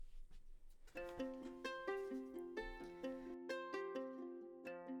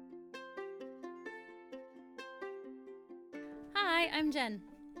I'm Jen.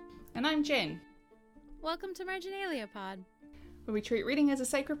 And I'm Jen, Welcome to Marginalia Pod. where we treat reading as a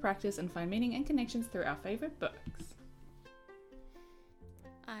sacred practice and find meaning and connections through our favourite books.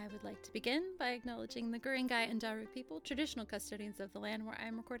 I would like to begin by acknowledging the Guringai and Daru people, traditional custodians of the land where I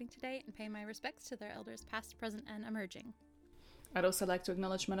am recording today, and pay my respects to their elders past, present, and emerging. I'd also like to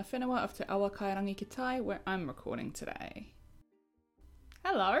acknowledge Mana Whenua of Te Awa Kairangi Kitai, where I'm recording today.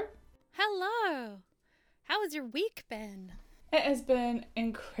 Hello! Hello! How has your week been? It has been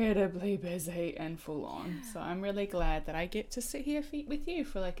incredibly busy and full on, so I'm really glad that I get to sit here with you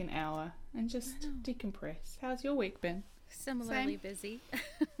for like an hour and just decompress. How's your week been? Similarly Same. busy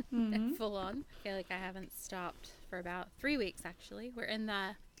and full on. I feel like I haven't stopped for about 3 weeks actually. We're in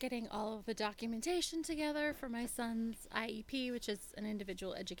the getting all of the documentation together for my son's IEP, which is an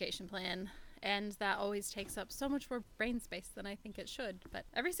individual education plan. And that always takes up so much more brain space than I think it should. But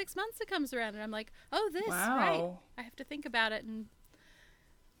every 6 months it comes around and I'm like, oh, this, right. Wow. I have to think about it and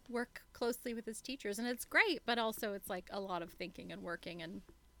work closely with his teachers. And it's great, but also it's like a lot of thinking and working and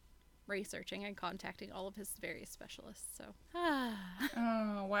researching and contacting all of his various specialists. So,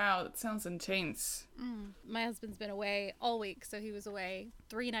 Oh, wow, that sounds intense. My husband's been away all week. So he was away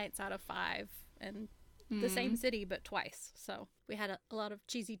 3 nights out of 5 and the same city, but twice. So we had a lot of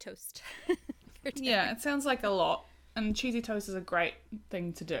cheesy toast. For dinner. Yeah, it sounds like a lot. And cheesy toast is a great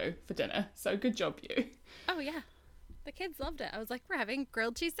thing to do for dinner, so good job you. Oh, yeah. The kids loved it. I was like, we're having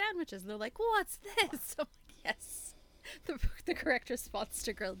grilled cheese sandwiches. And they're like, what's this? I'm like, yes. The correct response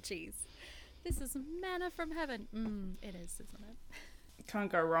to grilled cheese. This is manna from heaven. It is, isn't it?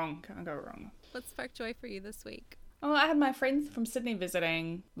 Can't go wrong, can't go wrong. What sparked joy for you this week? Well, I had my friends from Sydney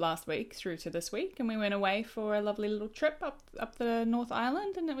visiting last week through to this week, and we went away for a lovely little trip up the North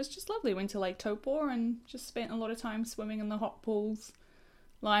Island, and it was just lovely. Went to Lake Taupo and just spent a lot of time swimming in the hot pools,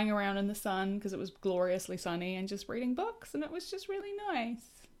 lying around in the sun because it was gloriously sunny, and just reading books, and it was just really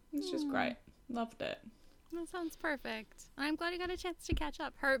nice. It was just great. Loved it. That sounds perfect. And I'm glad you got a chance to catch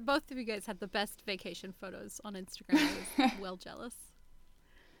up. Both of you guys had the best vacation photos on Instagram. I was well jealous.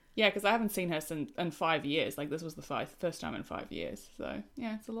 Yeah, because I haven't seen her in 5 years. Like, this was the first time in 5 years. So,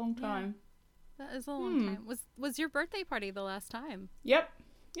 yeah, it's a long time. Yeah, that is a long time. Was your birthday party the last time? Yep.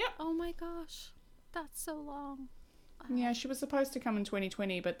 Oh my gosh. That's so long. Yeah, she was supposed to come in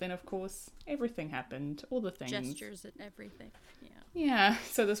 2020, but then, of course, everything happened. All the things. Gestures and everything. Yeah. Yeah,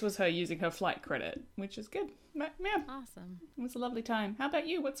 so this was her using her flight credit, which is good. But, yeah, Awesome. it was a lovely time. How about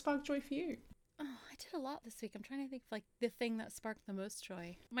you? What sparked joy for you? Oh, I did a lot this week. I'm trying to think of like the thing that sparked the most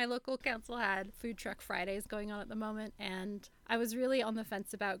joy. My local council had food truck Fridays going on at the moment, and I was really on the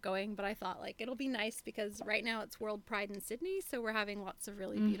fence about going, but I thought like it'll be nice because right now it's World Pride in Sydney, so we're having lots of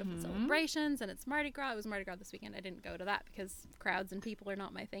really beautiful celebrations, and it's Mardi Gras. It was Mardi Gras this weekend. I didn't go to that because crowds and people are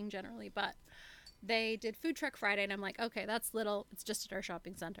not my thing generally, but they did Food Truck Friday, and I'm like, okay, that's little. It's just at our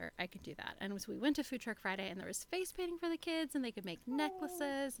shopping center. I can do that. And so we went to Food Truck Friday, and there was face painting for the kids, and they could make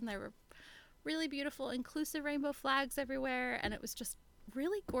necklaces, and there were really beautiful inclusive rainbow flags everywhere, and it was just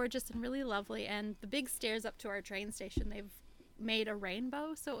really gorgeous and really lovely. And the big stairs up to our train station, they've made a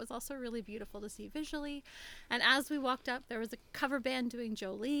rainbow, so it was also really beautiful to see visually. And as we walked up, there was a cover band doing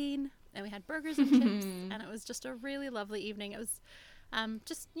Jolene, and we had burgers and chips, and it was just a really lovely evening. It was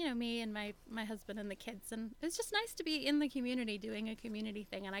just, me and my husband and the kids, and it was just nice to be in the community doing a community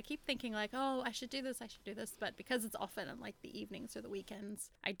thing. And I keep thinking like, oh, I should do this, but because it's often on like the evenings or the weekends,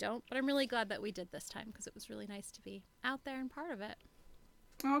 I don't. But I'm really glad that we did this time because it was really nice to be out there and part of it.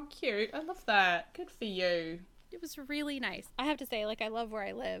 Oh, cute. I love that. Good for you. It was really nice. I have to say, like, I love where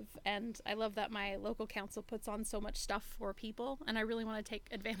I live, and I love that my local council puts on so much stuff for people, and I really want to take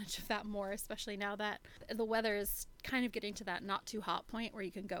advantage of that more, especially now that the weather is kind of getting to that not too hot point where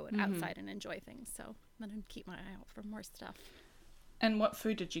you can go outside and enjoy things. So I'm going to keep my eye out for more stuff. And what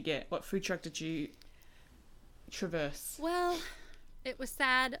food did you get? What food truck did you traverse? Well, it was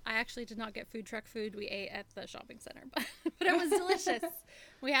sad. I actually did not get food truck food. We ate at the shopping center, but it was delicious.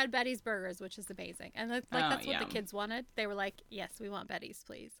 We had Betty's Burgers, which is amazing. And that's what the kids wanted. They were like, yes, we want Betty's,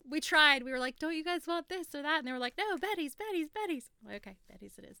 please. We tried. We were like, don't you guys want this or that? And they were like, no, Betty's. I'm like, okay,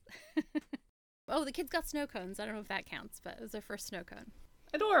 Betty's it is. Oh, the kids got snow cones. I don't know if that counts, but it was their first snow cone.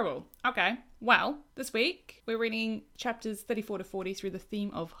 Adorable. Okay. Well, this week we're reading chapters 34 to 40 through the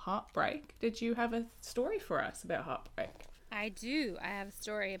theme of Heartbreak. Did you have a story for us about Heartbreak? I do. I have a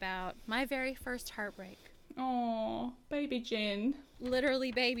story about my very first heartbreak. Oh, baby Jen.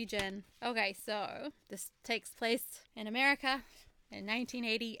 Literally baby Jen. Okay, so this takes place in America in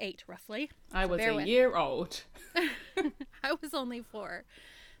 1988, roughly. I was a year old. I was only 4.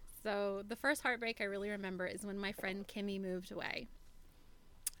 So the first heartbreak I really remember is when my friend Kimmy moved away.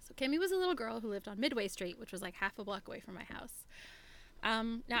 So Kimmy was a little girl who lived on Midway Street, which was like half a block away from my house.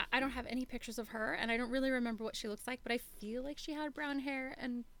 Now, I don't have any pictures of her, and I don't really remember what she looks like, but I feel like she had brown hair,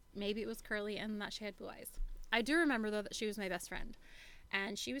 and maybe it was curly, and that she had blue eyes. I do remember, though, that she was my best friend,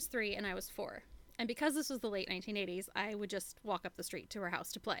 and she was 3 and I was 4. And because this was the late 1980s, I would just walk up the street to her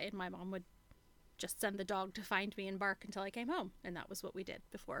house to play, and my mom would just send the dog to find me and bark until I came home. And that was what we did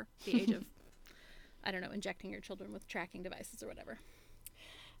before the age of, I don't know, injecting your children with tracking devices or whatever.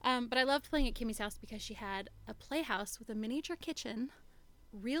 But I loved playing at Kimmy's house because she had a playhouse with a miniature kitchen,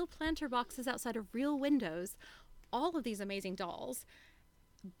 real planter boxes outside of real windows, all of these amazing dolls,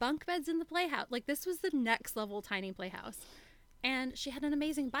 bunk beds in the playhouse. Like, this was the next level tiny playhouse. And she had an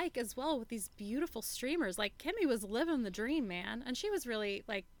amazing bike as well with these beautiful streamers. Like, Kimmy was living the dream, man. And she was really,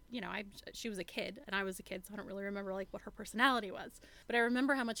 like, you know, she was a kid and I was a kid, so I don't really remember, like, what her personality was. But I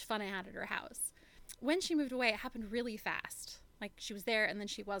remember how much fun I had at her house. When she moved away, it happened really fast. Like, she was there and then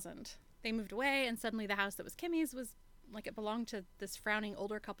she wasn't. They moved away and suddenly the house that was Kimmy's was, like, it belonged to this frowning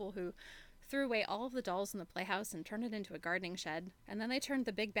older couple who threw away all of the dolls in the playhouse and turned it into a gardening shed. And then they turned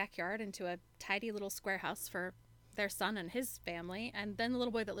the big backyard into a tidy little square house for their son and his family. And then the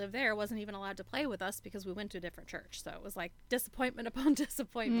little boy that lived there wasn't even allowed to play with us because we went to a different church. So it was like disappointment upon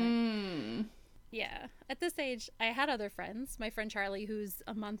disappointment. Yeah. At this age, I had other friends. My friend Charlie, who's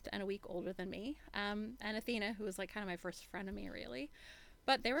a month and a week older than me, and Athena, who was like kind of my first friend of me, really.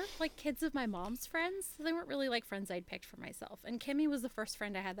 But they were like kids of my mom's friends, so they weren't really like friends I'd picked for myself. And Kimmy was the first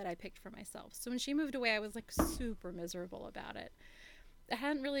friend I had that I picked for myself. So when she moved away, I was like super miserable about it. It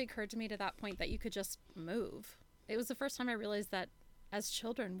hadn't really occurred to me to that point that you could just move. It was the first time I realized that as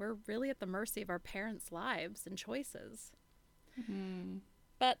children, we're really at the mercy of our parents' lives and choices.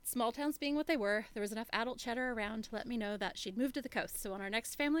 But small towns being what they were, there was enough adult cheddar around to let me know that she'd moved to the coast. So on our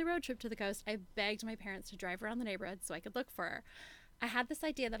next family road trip to the coast, I begged my parents to drive around the neighborhood so I could look for her. I had this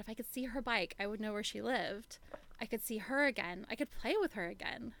idea that if I could see her bike, I would know where she lived. I could see her again. I could play with her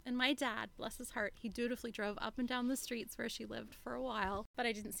again. And my dad, bless his heart, he dutifully drove up and down the streets where she lived for a while, but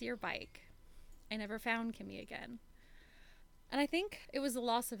I didn't see her bike. I never found Kimmy again. And I think it was the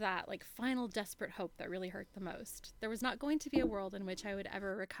loss of that, like, final desperate hope that really hurt the most. There was not going to be a world in which I would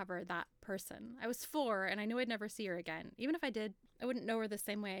ever recover that person. I was 4, and I knew I'd never see her again. Even if I did, I wouldn't know her the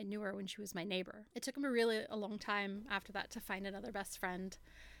same way I knew her when she was my neighbor. It took me really a long time after that to find another best friend.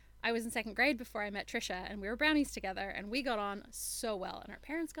 I was in 2nd grade before I met Trisha, and we were brownies together, and we got on so well. And our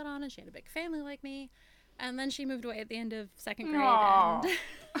parents got on, and she had a big family like me. And then she moved away at the end of 2nd grade, Aww.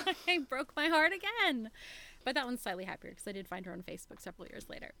 and I broke my heart again. But that one's slightly happier because I did find her on Facebook several years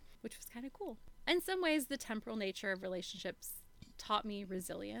later, which was kind of cool. In some ways, the temporal nature of relationships taught me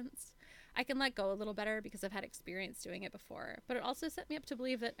resilience. I can let go a little better because I've had experience doing it before, but it also set me up to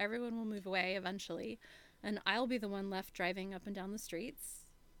believe that everyone will move away eventually, and I'll be the one left driving up and down the streets,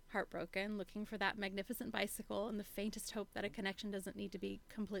 heartbroken, looking for that magnificent bicycle and the faintest hope that a connection doesn't need to be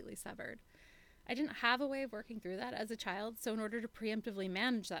completely severed. I didn't have a way of working through that as a child, so in order to preemptively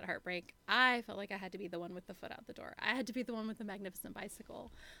manage that heartbreak, I felt like I had to be the one with the foot out the door. I had to be the one with the magnificent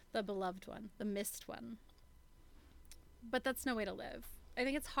bicycle, the beloved one, the missed one. But that's no way to live. I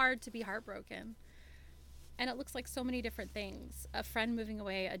think it's hard to be heartbroken. And it looks like so many different things. A friend moving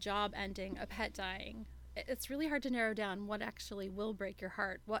away, a job ending, a pet dying. It's really hard to narrow down what actually will break your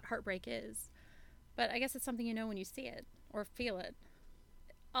heart, what heartbreak is. But I guess it's something you know when you see it or feel it.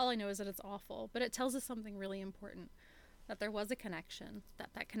 All I know is that it's awful, but it tells us something really important, that there was a connection, that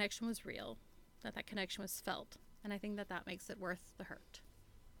that connection was real, that that connection was felt, and I think that that makes it worth the hurt.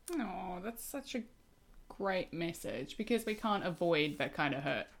 Oh, that's such a great message, because we can't avoid that kind of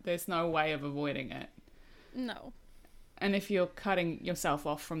hurt. There's no way of avoiding it. No. And if you're cutting yourself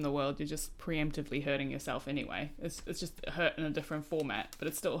off from the world, you're just preemptively hurting yourself anyway. It's just hurt in a different format, but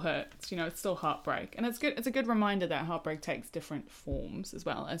it still hurts. You know, it's still heartbreak. And it's good. It's a good reminder that heartbreak takes different forms as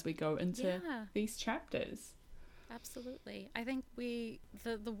well as we go into these chapters. Absolutely. I think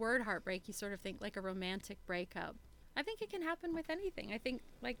the word heartbreak, you sort of think like a romantic breakup. I think it can happen with anything. I think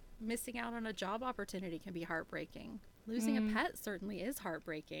like missing out on a job opportunity can be heartbreaking. Losing a pet certainly is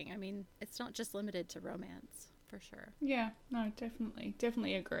heartbreaking. I mean, it's not just limited to romance. For sure. Yeah, no,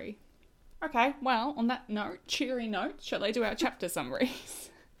 definitely agree. Okay, well, on that note, cheery note, shall I do our chapter summaries?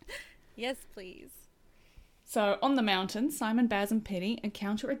 Yes, please. So, on the mountain, Simon, Baz and Penny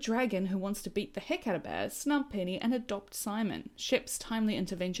encounter a dragon who wants to beat the heck out of Baz, snub Penny and adopt Simon. Ship's timely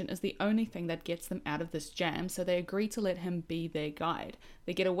intervention is the only thing that gets them out of this jam, so they agree to let him be their guide.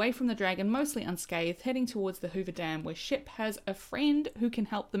 They get away from the dragon mostly unscathed, heading towards the Hoover Dam where Ship has a friend who can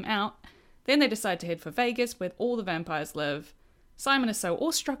help them out. Then they decide to head for Vegas, where all the vampires live. Simon is so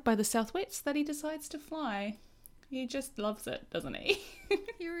awestruck by the Southwits that he decides to fly. He just loves it, doesn't he?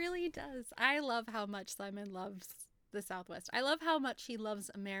 He really does. I love how much Simon loves the Southwest. I love how much he loves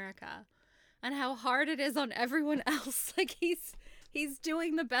America and how hard it is on everyone else. Like he's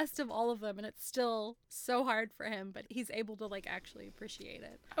doing the best of all of them, and it's still so hard for him, but he's able to like actually appreciate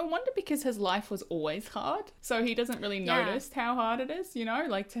it. I wonder because his life was always hard, so he doesn't really notice how hard it is, you know?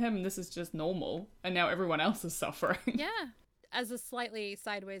 Like to him, this is just normal, and now everyone else is suffering. Yeah. As a slightly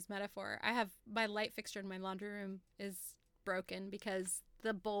sideways metaphor, I have my light fixture in my laundry room is broken because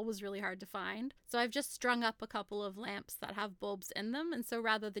the bowl was really hard to find. So I've just strung up a couple of lamps that have bulbs in them. And so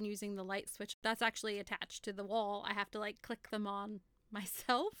rather than using the light switch that's actually attached to the wall, I have to like click them on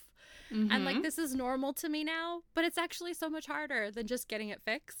myself. Mm-hmm. And like, this is normal to me now, but it's actually so much harder than just getting it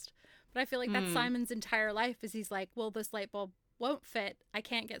fixed. But I feel like that's Simon's entire life is he's like, well, this light bulb won't fit. I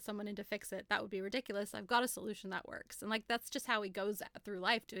can't get someone in to fix it. That would be ridiculous. I've got a solution that works. And like, that's just how he goes through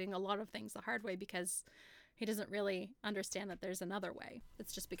life, doing a lot of things the hard way because he doesn't really understand that there's another way.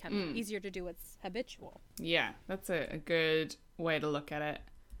 It's just becoming easier to do what's habitual. Yeah, that's a good way to look at it.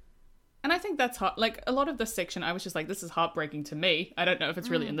 And I think that's hard. Like, a lot of this section, I was just like, this is heartbreaking to me. I don't know if it's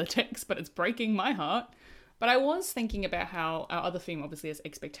really in the text, but it's breaking my heart. But I was thinking about how our other theme obviously is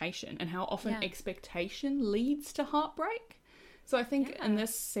expectation and how often expectation leads to heartbreak. So I think in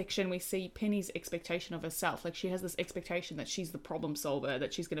this section we see Penny's expectation of herself. Like, she has this expectation that she's the problem solver,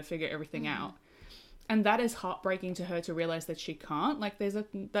 that she's going to figure everything out. And that is heartbreaking to her to realize that she can't. Like, there's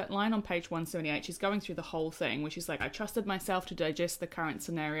that line on page 178, she's going through the whole thing where she's like, I trusted myself to digest the current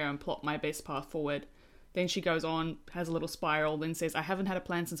scenario and plot my best path forward. Then she goes on, has a little spiral, then says, I haven't had a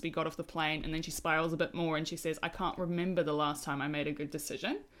plan since we got off the plane. And then she spirals a bit more and she says, I can't remember the last time I made a good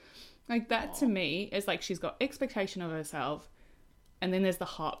decision. Like, that to me is like, she's got expectation of herself. And then there's the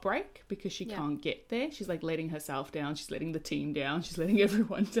heartbreak because she can't get there. She's like letting herself down. She's letting the team down. She's letting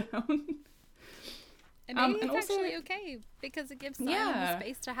everyone down. And maybe it's also, actually okay because it gives Simon the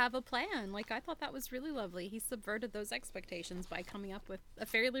space to have a plan. Like, I thought that was really lovely. He subverted those expectations by coming up with a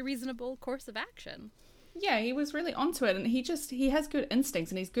fairly reasonable course of action. Yeah, he was really onto it, and he has good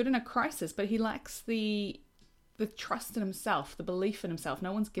instincts, and he's good in a crisis, but he lacks the trust in himself, the belief in himself.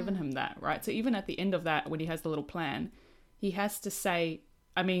 No one's given him that, right? So even at the end of that, when he has the little plan, he has to say,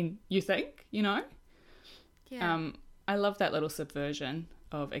 I mean, you think, you know? Yeah. I love that little subversion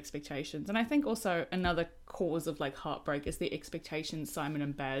of expectations. And I think also another cause of like heartbreak is the expectations Simon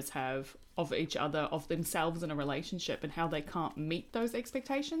and Baz have of each other, of themselves in a relationship, and how they can't meet those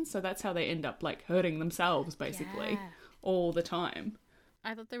expectations. So that's how they end up like hurting themselves basically all the time.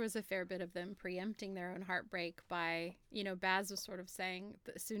 I thought there was a fair bit of them preempting their own heartbreak by, you know, Baz was sort of saying,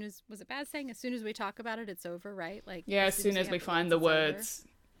 as soon as we talk about it, it's over, right? Like, yeah, as soon as we find the words.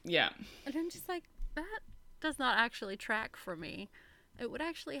 Yeah. And I'm just like, that does not actually track for me. It would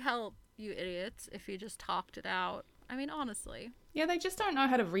actually help, you idiots, if you just talked it out. I mean, honestly. Yeah, they just don't know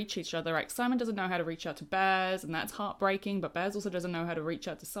how to reach each other. Like, Simon doesn't know how to reach out to Baz, and that's heartbreaking, but Baz also doesn't know how to reach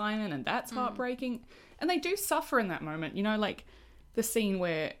out to Simon, and that's heartbreaking. And they do suffer in that moment, you know, like the scene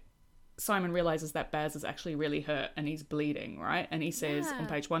where Simon realizes that Baz is actually really hurt and he's bleeding, right? And he says on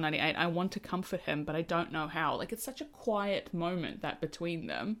page 198, I want to comfort him, but I don't know how. Like, it's such a quiet moment, that between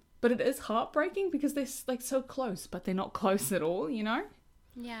them. But it is heartbreaking because they're like so close, but they're not close at all, you know?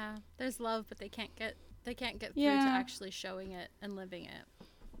 Yeah, there's love, but they can't get through to actually showing it and living it.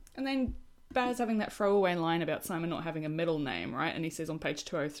 And then Baz having that throwaway line about Simon not having a middle name, right? And he says on page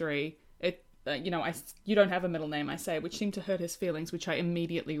 203, you don't have a middle name, I say, which seemed to hurt his feelings, which I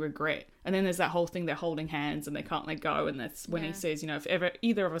immediately regret. And then there's that whole thing, they're holding hands and they can't let go. And that's when he says, you know, if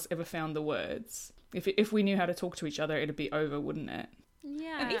either of us ever found the words, if we knew how to talk to each other, it'd be over, wouldn't it?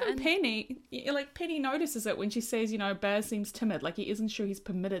 Yeah. And even Penny notices it when she says, you know, Baz seems timid. Like, he isn't sure he's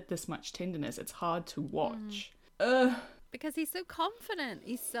permitted this much tenderness. It's hard to watch. Because he's so confident.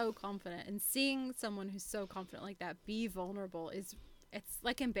 He's so confident. And seeing someone who's so confident like that be vulnerable it's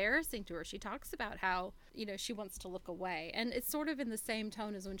like embarrassing to her. She talks about how, you know, she wants to look away. And it's sort of in the same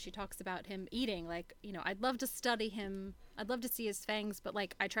tone as when she talks about him eating. Like, you know, I'd love to study him. I'd love to see his fangs, but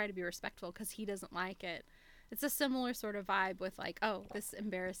like, I try to be respectful because he doesn't like it. It's a similar sort of vibe with like, oh, this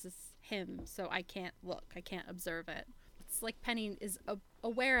embarrasses him, so I can't look. I can't observe it. It's like Penny is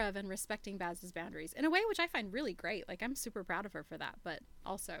aware of and respecting Baz's boundaries in a way which I find really great. Like, I'm super proud of her for that. But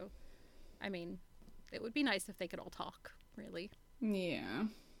also, I mean, it would be nice if they could all talk, really. Yeah.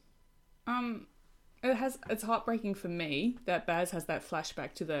 It's heartbreaking for me that Baz has that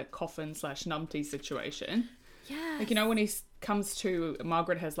flashback to the coffin/numpty situation. Yeah. Like, you know, when he comes to,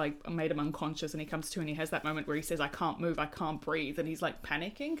 Margaret has like made him unconscious, and he comes to and he has that moment where he says, I can't move, I can't breathe, and he's like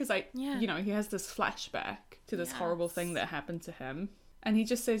panicking because you know, he has this flashback to this horrible thing that happened to him, and he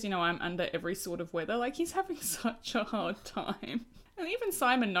just says, you know, I'm under every sort of weather. Like, he's having such a hard time. And even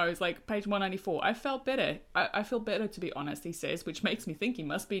Simon knows, like, page 194, I felt better. I feel better, to be honest, he says, which makes me think he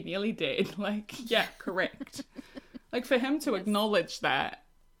must be nearly dead. Like, yeah, correct. Like, for him to acknowledge that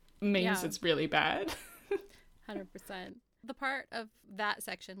means it's really bad. 100%. The part of that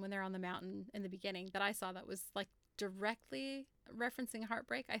section when they're on the mountain in the beginning that I saw that was, like, directly referencing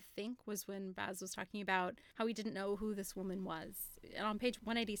Heartbreak, I think, was when Baz was talking about how he didn't know who this woman was. And on page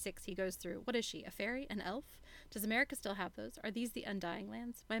 186, he goes through, what is she, a fairy, an elf? Does America still have those? Are these the Undying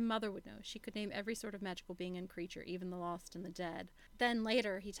Lands? My mother would know. She could name every sort of magical being and creature, even the lost and the dead. Then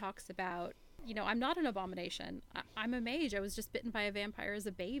later, he talks about, you know, I'm not an abomination. I'm a mage. I was just bitten by a vampire as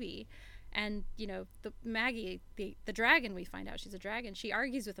a baby. And, you know, the Maggie, the dragon, we find out she's a dragon. She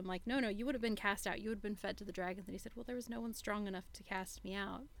argues with him like, no, you would have been cast out. You would have been fed to the dragons. And he said, well, there was no one strong enough to cast me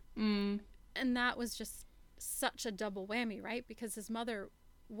out. And that was just such a double whammy, right? Because his mother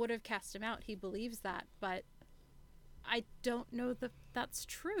would have cast him out. He believes that. But I don't know that that's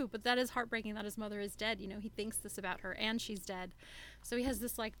true. But that is heartbreaking that his mother is dead. You know, he thinks this about her and she's dead. So he has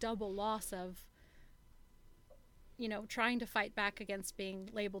this like double loss of, you know, trying to fight back against being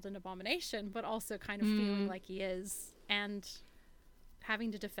labeled an abomination, but also kind of feeling like he is, and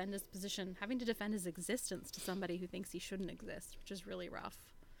having to defend his position, having to defend his existence to somebody who thinks he shouldn't exist, which is really rough.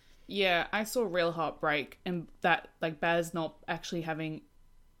 Yeah, I saw real heartbreak, and that, like, Baz not actually having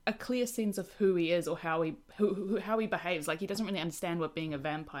a clear sense of who he is or how he behaves. Like, he doesn't really understand what being a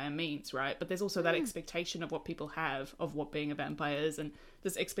vampire means, right? But there's also that expectation of what people have of what being a vampire is, and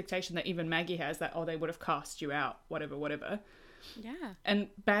this expectation that even Maggie has that, oh, they would have cast you out, whatever. Yeah. And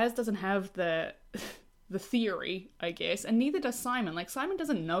Baz doesn't have the theory, I guess, and neither does Simon. Like, Simon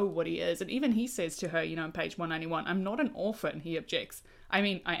doesn't know what he is, and even he says to her, you know, on page 191, I'm not an orphan, he objects. I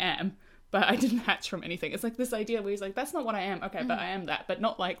mean, I am, but I didn't hatch from anything. It's like this idea where he's like, that's not what I am. Okay, but I am that, but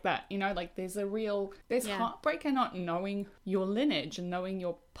not like that. You know, like there's heartbreak in not knowing your lineage and knowing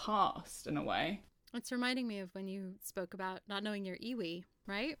your past in a way. It's reminding me of when you spoke about not knowing your iwi,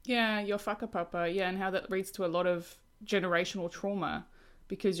 right? Yeah, your whakapapa. Yeah, and how that leads to a lot of generational trauma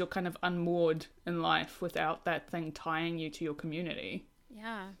because you're kind of unmoored in life without that thing tying you to your community.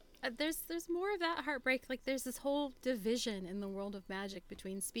 Yeah. There's more of that heartbreak. Like, there's this whole division in the world of magic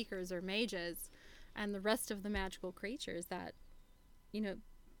between speakers or mages and the rest of the magical creatures that, you know,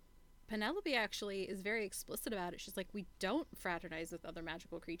 Penelope actually is very explicit about it. She's like, we don't fraternize with other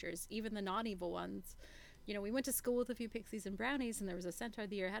magical creatures, even the non-evil ones. You know, we went to school with a few pixies and brownies, and there was a centaur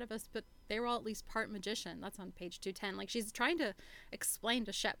the year ahead of us, but they were all at least part magician. That's on page 210. Like, she's trying to explain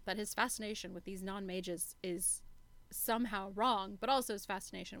to Shep that his fascination with these non-mages is somehow wrong, but also his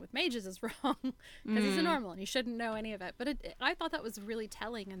fascination with mages is wrong because he's a normal and he shouldn't know any of it. But I thought that was really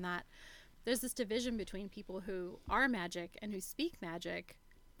telling in that there's this division between people who are magic and who speak magic.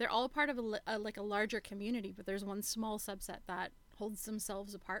 They're all part of a larger community, but there's one small subset that holds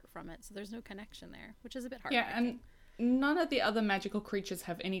themselves apart from it. So there's no connection there, which is a bit heartbreaking. Yeah, and none of the other magical creatures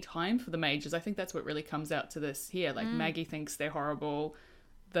have any time for the mages. I think that's what really comes out to this here. Like, Maggie thinks they're horrible.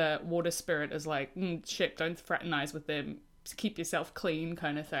 The water spirit is like, shit, don't fraternize with them. Just keep yourself clean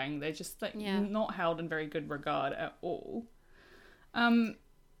kind of thing. They're just like not held in very good regard at all.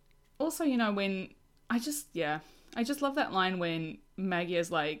 Also, you know, when I just love that line when Maggie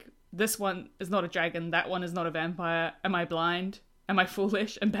is like, this one is not a dragon, that one is not a vampire. Am I blind? Am I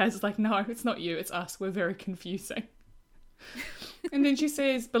foolish? And Baz is like, no, it's not you, it's us. We're very confusing. And then she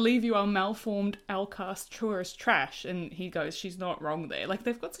says, believe you are malformed, outcast, truest trash. And he goes, she's not wrong there. Like,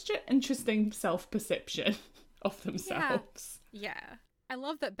 they've got such an interesting self-perception of themselves. Yeah. I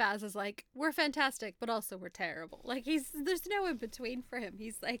love that Baz is like, we're fantastic, but also we're terrible. Like, there's no in between for him.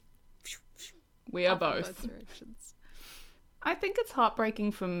 He's like, we are both. I think it's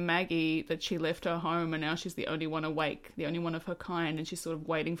heartbreaking for Maggie that she left her home and now she's the only one awake, the only one of her kind, and she's sort of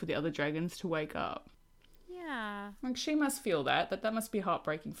waiting for the other dragons to wake up. Yeah. Like, she must feel that must be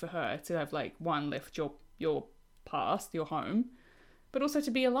heartbreaking for her to have, like, one, left your past, your home, but also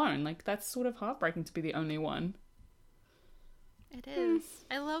to be alone. Like, that's sort of heartbreaking to be the only one. It is.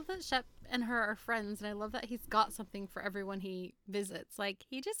 I love that Shep and her are friends, and I love that he's got something for everyone he visits. Like,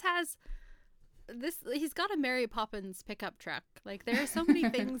 he just has he's got a Mary Poppins pickup truck. Like, there are so many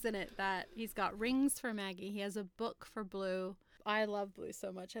things in it that he's got rings for Maggie. He has a book for Blue. I love Blue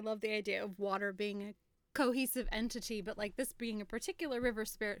so much. I love the idea of water being a cohesive entity, but like this being a particular river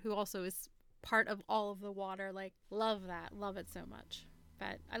spirit who also is part of all of the water. Like, love it so much.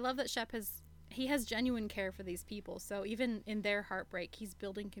 But I love that Shep has genuine care for these people, so even in their heartbreak he's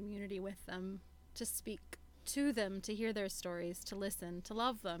building community with them, to speak to them, to hear their stories, to listen, to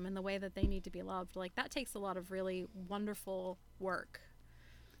love them in the way that they need to be loved. Like, that takes a lot of really wonderful work.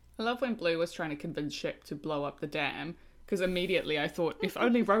 I love when Blue was trying to convince Shep to blow up the dam, Because immediately I thought, if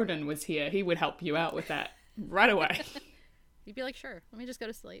only Ronan was here, he would help you out with that right away. You'd be like, sure, let me just go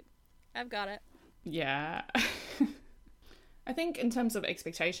to sleep. I've got it. Yeah. I think in terms of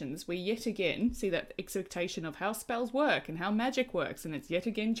expectations, we yet again see that expectation of how spells work and how magic works, and it's yet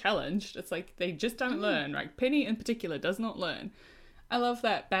again challenged. It's like they just don't learn, right? Penny in particular does not learn. I love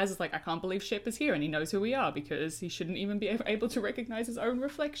that Baz is like, I can't believe Shep is here and he knows who we are because he shouldn't even be able to recognize his own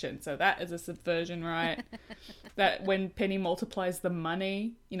reflection. So that is a subversion, right? That when Penny multiplies the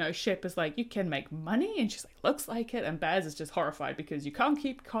money, you know, Shep is like, you can make money? And she's like, looks like it. And Baz is just horrified because you can't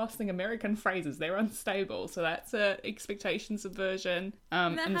keep casting American phrases. They're unstable. So that's a expectation subversion.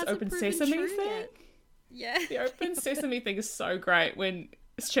 And this open sesame thing. Yet. Yeah. The open sesame thing is so great when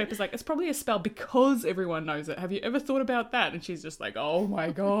Shep is like, it's probably a spell because everyone knows it. Have you ever thought about that? And she's just like, oh my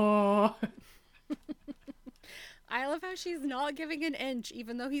god. I love how she's not giving an inch,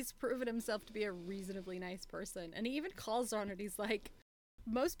 even though he's proven himself to be a reasonably nice person. And he even calls her on it. He's like,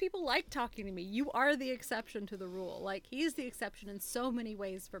 most people like talking to me. You are the exception to the rule. Like, he's the exception in so many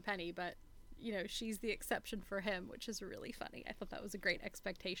ways for Penny, but, you know, she's the exception for him, which is really funny. I thought that was a great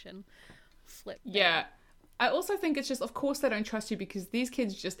expectation flip there. Yeah. I also think it's just, of course they don't trust you because these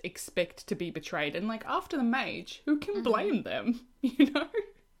kids just expect to be betrayed. And, like, after the mage, who can blame them, you know?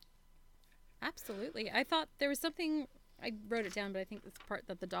 Absolutely. I thought there was something, I wrote it down, but I think it's the part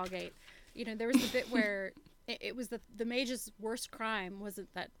that the dog ate. You know, there was the bit where it was the mage's worst crime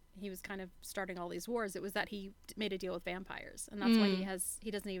wasn't that he was kind of starting all these wars. It was that he made a deal with vampires. And that's why he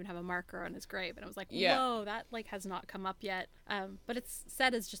doesn't even have a marker on his grave. And I was like, whoa, that, like, has not come up yet. But it's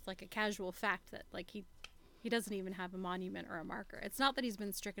said as just, like, a casual fact that, like, he doesn't even have a monument or a marker. It's not that he's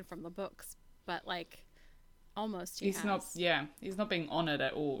been stricken from the books, but, like, almost he has. He's not being honored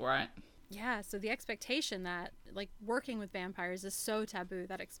at all, right? Yeah, so the expectation that, like, working with vampires is so taboo,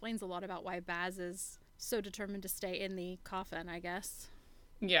 that explains a lot about why Baz is so determined to stay in the coffin, I guess.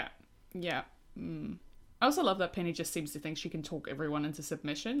 Yeah. I also love that Penny just seems to think she can talk everyone into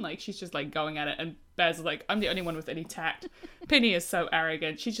submission. Like, she's just, like, going at it, and Baz is like, I'm the only one with any tact. Penny is so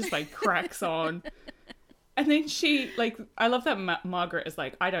arrogant. She just, like, cracks on. And then she, like, I love that Margaret is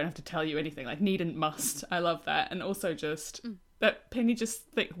like, I don't have to tell you anything, like, need and must. I love that. And also just that Penny just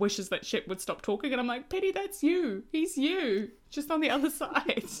wishes that Shep would stop talking. And I'm like, Penny, that's you. He's you. Just on the other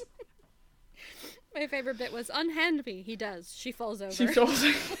side. My favorite bit was, unhand me. He does. She falls over.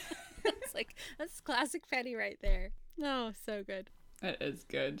 It's like, that's classic Penny right there. Oh, so good. It is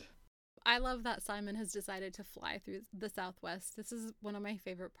good. I love that Simon has decided to fly through the Southwest. This is one of my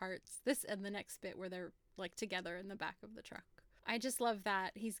favorite parts. This and the next bit where they're, like, together in the back of the truck. I just love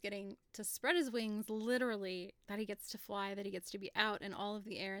that he's getting to spread his wings, literally, that he gets to fly, that he gets to be out in all of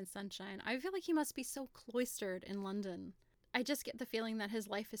the air and sunshine. I feel like he must be so cloistered in London. I just get the feeling that his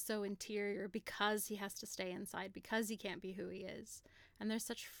life is so interior because he has to stay inside, because he can't be who he is. And there's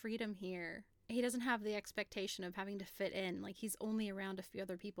such freedom here. He doesn't have the expectation of having to fit in. Like, he's only around a few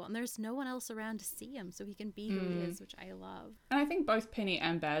other people, and there's no one else around to see him, so he can be who he is, which I love. And I think both Penny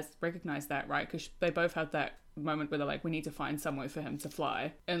and Baz recognize that, right? Because they both had that moment where they're like, we need to find somewhere for him to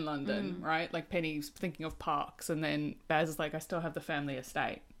fly in London, right? Like, Penny's thinking of parks, and then Baz is like, I still have the family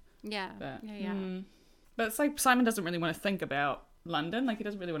estate. Yeah. But it's like Simon doesn't really want to think about London. Like, he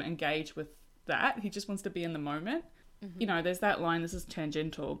doesn't really want to engage with that. He just wants to be in the moment. You know, there's that line, this is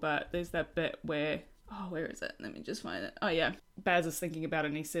tangential, but there's that bit where, where is it? Let me just find it. Oh, yeah. Baz is thinking about it,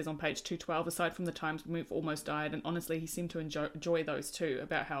 and he says on page 212, aside from the times when we've almost died, and honestly, he seemed to enjoy those too,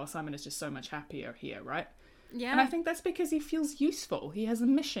 about how Simon is just so much happier here, right? Yeah. And I think that's because he feels useful. He has a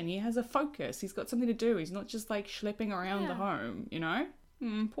mission. He has a focus. He's got something to do. He's not just, like, schlepping around the home, you know?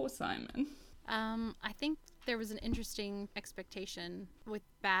 Poor Simon. I think there was an interesting expectation with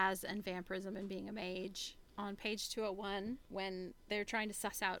Baz and vampirism and being a mage. On page 201, when they're trying to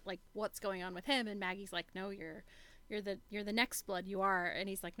suss out, like, what's going on with him, and Maggie's like, no, you're the next blood, you are, and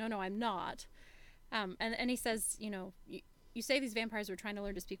he's like, no, I'm not. And he says, you know, you say these vampires were trying to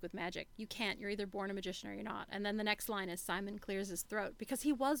learn to speak with magic. You can't. You're either born a magician or you're not. And then the next line is Simon clears his throat because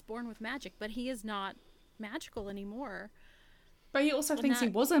he was born with magic, but he is not magical anymore. But he also thinks he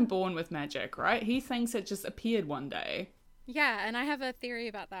wasn't born with magic, right? He thinks it just appeared one day. Yeah, and I have a theory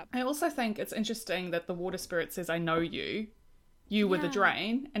about that. I also think it's interesting that the water spirit says, I know you. You were the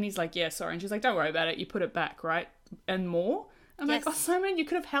drain. And he's like, yeah, sorry. And she's like, don't worry about it. You put it back, right? And more. I'm like, oh, Simon, you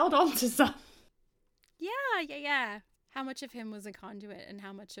could have held on to some. Yeah. How much of him was a conduit and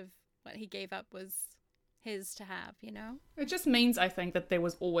how much of what he gave up was his to have, you know? It just means, I think, that there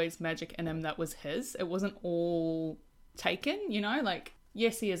was always magic in him that was his. It wasn't all taken, you know? Like,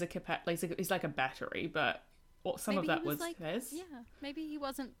 yes, he is he's like a battery, but some of that was his. Yeah, maybe he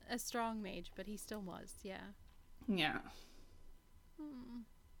wasn't a strong mage, but he still was, yeah. Yeah.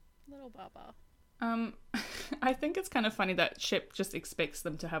 Little Baba. I think it's kind of funny that Shep just expects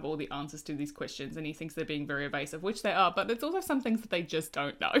them to have all the answers to these questions and he thinks they're being very evasive, which they are, but it's also some things that they just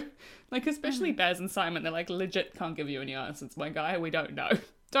don't know. Like, especially Baz and Simon, they're like, legit can't give you any answers, my guy, we don't know.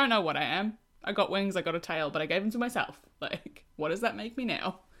 Don't know what I am. I got wings, I got a tail, but I gave them to myself. Like, what does that make me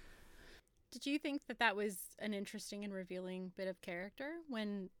now? Did you think that was an interesting and revealing bit of character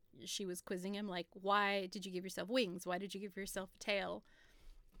when she was quizzing him? Like, why did you give yourself wings? Why did you give yourself a tail?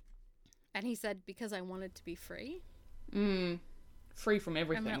 And he said, because I wanted to be free. Free from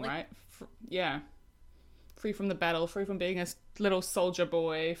everything, like, right? Yeah. Free from the battle, free from being a little soldier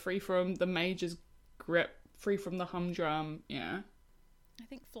boy, free from the mage's grip, free from the humdrum, yeah. I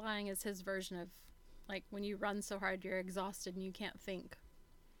think flying is his version of, like, when you run so hard you're exhausted and you can't think.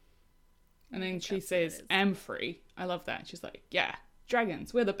 And then she says, am free. I love that. She's like, yeah,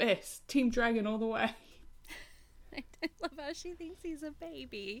 dragons, we're the best. Team dragon all the way. I love how she thinks he's a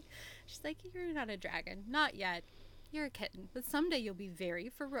baby. She's like, you're not a dragon. Not yet. You're a kitten. But someday you'll be very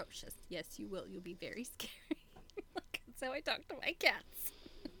ferocious. Yes, you will. You'll be very scary. Like, that's how I talk to my cats.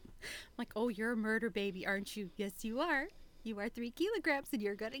 I'm like, oh, you're a murder baby, aren't you? Yes, you are. You are 3 kilograms and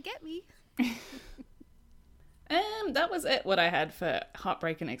you're going to get me. That was it, what I had for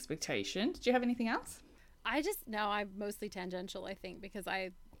Heartbreak and Expectation. Did you have anything else? I'm mostly tangential, I think, because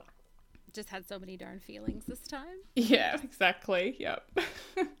I just had so many darn feelings this time. Yeah, exactly. Yep.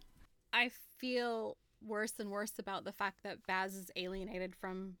 I feel worse and worse about the fact that Baz is alienated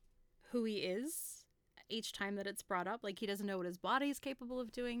from who he is each time that it's brought up. Like, he doesn't know what his body is capable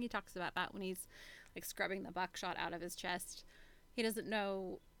of doing. He talks about that when he's like scrubbing the buckshot out of his chest. He doesn't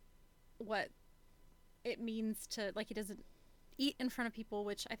know what it means to, like, he doesn't eat in front of people,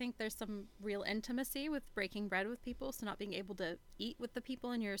 which I think there's some real intimacy with breaking bread with people. So not being able to eat with the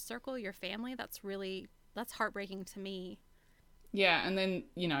people in your circle, your family, that's heartbreaking to me. Yeah, and then,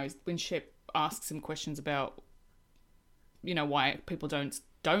 you know, when Shep asks him questions about, you know, why people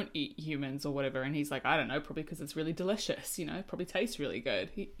don't eat humans or whatever, and he's like, I don't know, probably because it's really delicious, you know, probably tastes really good.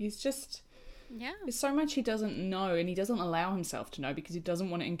 He's just... Yeah. There's so much he doesn't know, and he doesn't allow himself to know because he doesn't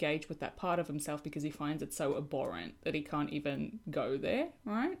want to engage with that part of himself because he finds it so abhorrent that he can't even go there,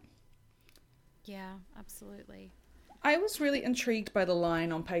 right? Yeah, absolutely. I was really intrigued by the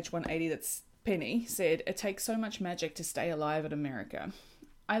line on page 180 that's Penny said, it takes so much magic to stay alive in America.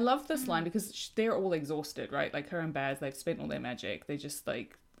 I love this line because they're all exhausted, right? Like her and Baz, they've spent all their magic. They're just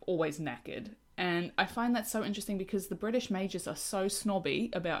like always knackered. And I find that so interesting because the British mages are so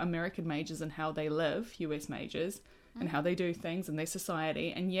snobby about American mages and how they live, US mages, and how they do things in their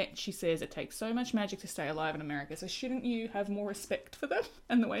society. And yet she says it takes so much magic to stay alive in America. So shouldn't you have more respect for them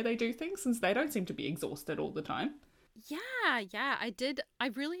and the way they do things, since they don't seem to be exhausted all the time? Yeah, I did. I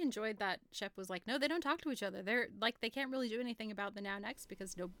really enjoyed that Shep was like, no, they don't talk to each other. They're like, they can't really do anything about the now next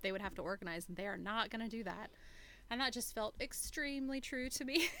because they would have to organize, and they are not going to do that. And that just felt extremely true to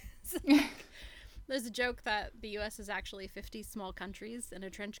me. There's a joke that the US is actually 50 small countries in a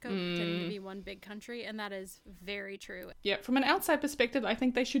trench coat pretending to be one big country, and that is very true. Yeah, from an outside perspective, I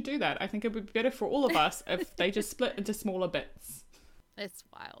think they should do that. I think it would be better for all of us if they just split into smaller bits. It's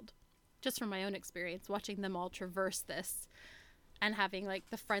wild. Just from my own experience, watching them all traverse this and having like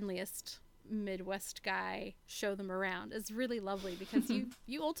the friendliest Midwest guy show them around is really lovely because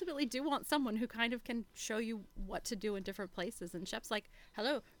you ultimately do want someone who kind of can show you what to do in different places. And Shep's like,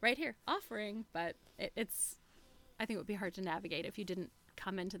 hello, right here, offering. But it's, I think it would be hard to navigate if you didn't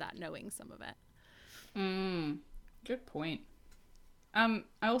come into that knowing some of it. Good point. I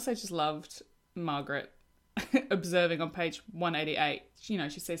also just loved Margaret observing on page 188. You know,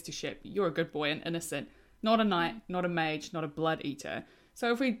 she says to Shep, you're a good boy and innocent, not a knight, not a mage, not a blood eater.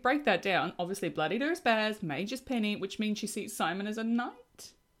 So if we break that down, obviously blood eater is Baz, mage is Penny, which means she sees Simon as a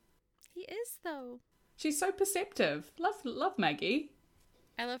knight. He is, though. She's so perceptive. Love Maggie.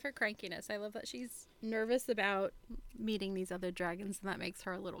 I love her crankiness. I love that she's nervous about meeting these other dragons, and that makes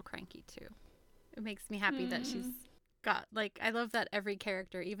her a little cranky too. It makes me happy that she's got, like, I love that every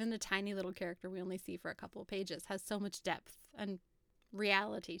character, even the tiny little character we only see for a couple of pages, has so much depth and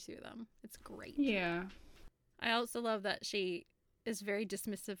reality to them. It's great. Yeah. I also love that she is very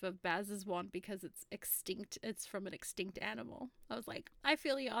dismissive of Baz's wand because it's extinct. It's from an extinct animal. I was like, I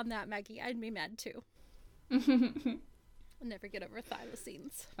feel you on that, Maggie. I'd be mad too. I'll never get over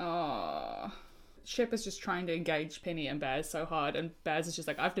thylacines. Oh. Shep is just trying to engage Penny and Baz so hard, and Baz is just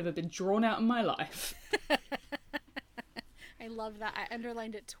like, I've never been drawn out in my life. I love that. I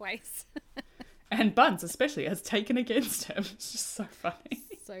underlined it twice. And Buns especially has taken against him. It's just so funny.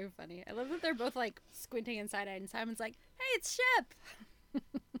 So funny. I love that they're both like squinting inside-eyed, and Simon's like, hey, it's Shep.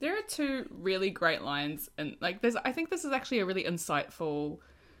 There are two really great lines, and like I think this is actually a really insightful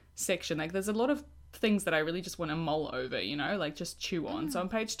section. Like there's a lot of things that I really just want to mull over, you know, like just chew on. So on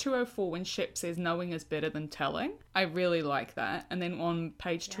page 204, when Shep says knowing is better than telling, I really like that. And then on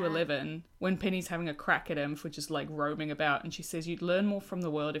page 211, when Penny's having a crack at him for just like roaming about, and she says you'd learn more from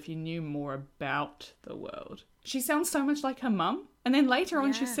the world if you knew more about the world. She sounds so much like her mum. And then later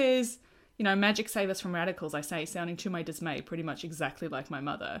on she says, you know, magic save us from radicals, I say, sounding to my dismay pretty much exactly like my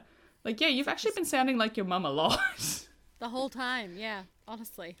mother. Like, yeah, you've actually been sounding like your mum a lot. The whole time, yeah,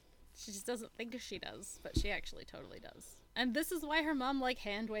 honestly. She just doesn't think she does, but she actually totally does. And this is why her mom, like,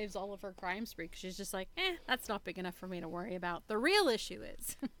 hand waves all of her crime spree, because she's just like, that's not big enough for me to worry about. The real issue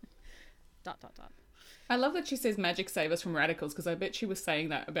is... ... I love that she says magic save us from radicals, because I bet she was saying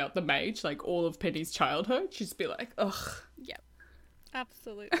that about the mage, like, all of Penny's childhood. She'd just be like, ugh. Yep.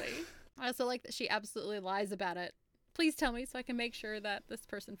 Absolutely. I also like that she absolutely lies about it. Please tell me so I can make sure that this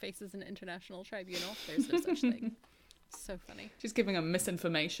person faces an international tribunal. There's no such thing. So funny. She's giving him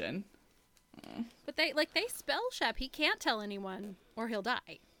misinformation. But they spell Shep. He can't tell anyone or he'll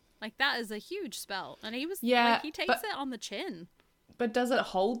die. Like, that is a huge spell. And he was, he takes it on the chin. But does it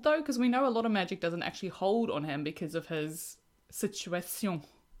hold, though? Because we know a lot of magic doesn't actually hold on him because of his situation.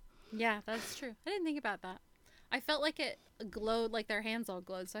 Yeah, that's true. I didn't think about that. I felt like it glowed, like their hands all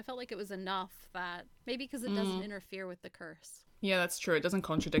glowed. So I felt like it was enough that, maybe because it doesn't interfere with the curse. Yeah, that's true. It doesn't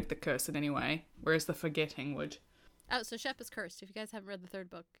contradict the curse in any way, whereas the forgetting would. Oh, so Shep is cursed. If you guys haven't read the third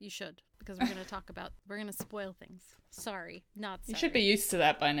book, you should, because we're going to spoil things. Sorry, not sorry. You should be used to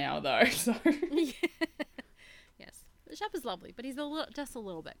that by now, though. So. Yes. Shep is lovely, but he's just a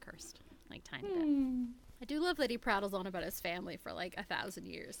little bit cursed. Like, tiny bit. I do love that he prattles on about his family for, like, 1,000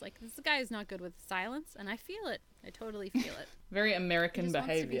 years. Like, this guy is not good with silence, and I feel it. I totally feel it. Very American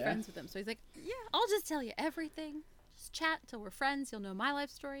behavior. Wants to be friends with him. So he's like, yeah, I'll just tell you everything. Just chat till we're friends. You'll know my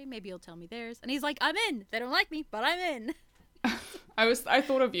life story. Maybe you'll tell me theirs. And he's like, I'm in. They don't like me, but I'm in. I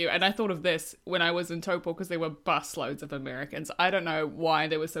thought of you, and I thought of this when I was in Topor, because there were busloads of Americans. I don't know why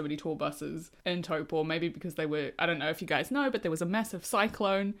there were so many tour buses in Topor. Maybe because they were, I don't know if you guys know, but there was a massive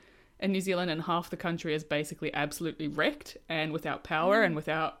cyclone in New Zealand, and half the country is basically absolutely wrecked and without power and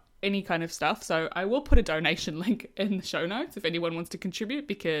without any kind of stuff. So I will put a donation link in the show notes if anyone wants to contribute,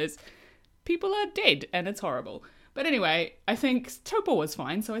 because people are dead and it's horrible. But anyway, I think Topor was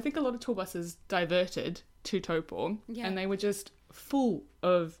fine. So I think a lot of tour buses diverted to Topor, and they were just full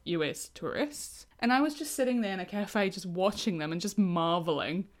of US tourists. And I was just sitting there in a cafe just watching them and just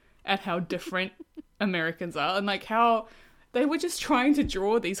marveling at how different Americans are, and like how they were just trying to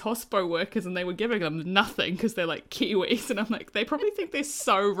draw these hospo workers and they were giving them nothing because they're like Kiwis. And I'm like, they probably think they're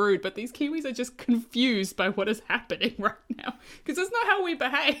so rude, but these Kiwis are just confused by what is happening right now, because it's not how we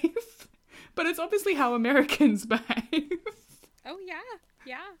behave. But it's obviously how Americans behave. Oh, yeah.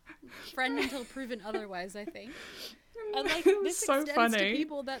 Yeah. Friend until proven otherwise, I think. And, like, it was this so extends funny. to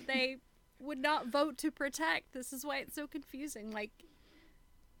people that they would not vote to protect. This is why it's so confusing. Like,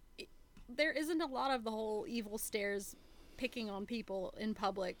 there isn't a lot of the whole evil stares picking on people in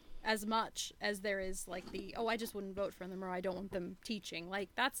public as much as there is, like, the, I just wouldn't vote for them, or I don't want them teaching. Like,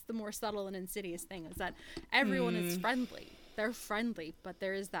 that's the more subtle and insidious thing, is that everyone is friendly. They're friendly, but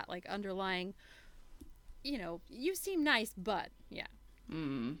there is that, like, underlying, you know, you seem nice, but yeah.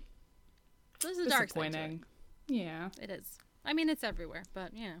 There's a dark side to it. Yeah. It is. I mean, it's everywhere,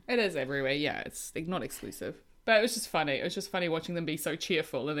 but yeah. It is everywhere, yeah. It's not exclusive. But it was just funny. It was just funny watching them be so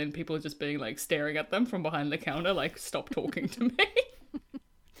cheerful, and then people just being, like, staring at them from behind the counter, like, stop talking to me.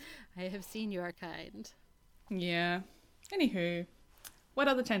 I have seen your kind. Yeah. Anywho, what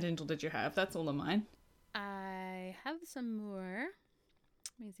other tangential did you have? That's all of mine. I have some more.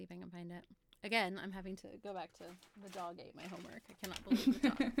 Let me see if I can find it. Again, I'm having to go back to the dog ate my homework. I cannot believe the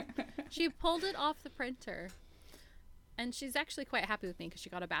dog. She pulled it off the printer. And she's actually quite happy with me because she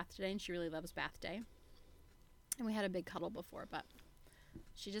got a bath today and she really loves bath day. And we had a big cuddle before, but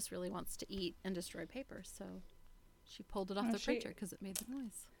she just really wants to eat and destroy paper. So she pulled it off the printer because it made the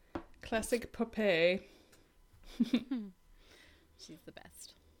noise. Classic puppy. She's the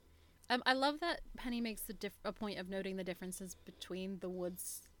best. I love that Penny makes a point of noting the differences between the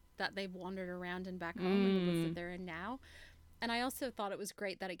woods that they've wandered around in back home and the woods that they're in now. And I also thought it was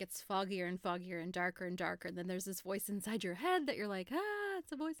great that it gets foggier and foggier and darker. And then there's this voice inside your head that you're like,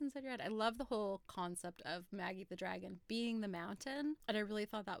 it's a voice inside your head. I love the whole concept of Maggie the dragon being the mountain. And I really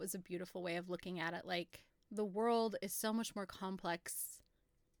thought that was a beautiful way of looking at it. Like, the world is so much more complex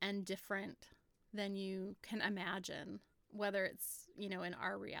and different than you can imagine, whether it's, you know, in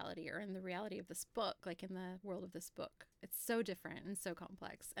our reality or in the reality of this book, like in the world of this book. It's so different and so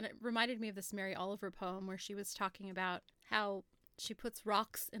complex. And it reminded me of this Mary Oliver poem where she was talking about how she puts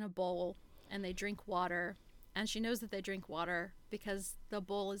rocks in a bowl and they drink water. And she knows that they drink water because the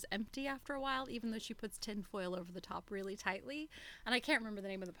bowl is empty after a while, even though she puts tin foil over the top really tightly. And I can't remember the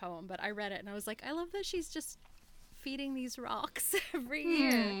name of the poem, but I read it and I was like, I love that she's just feeding these rocks every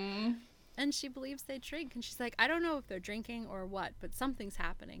year. And she believes they drink. And she's like, I don't know if they're drinking or what, but something's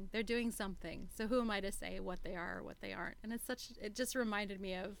happening. They're doing something. So who am I to say what they are or what they aren't? And it just reminded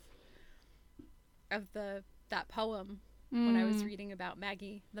me of that poem when I was reading about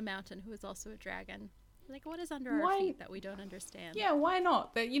Maggie the Mountain, who is also a dragon. Like, what is under our feet that we don't understand? Yeah, why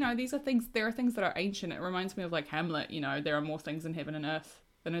not? That, you know, there are things that are ancient. It reminds me of, like, Hamlet, you know, there are more things in heaven and earth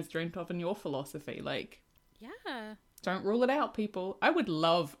than is dreamt of in your philosophy. Like, yeah. Don't rule it out, people. I would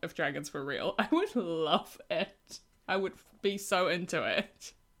love if dragons were real. I would love it. I would be so into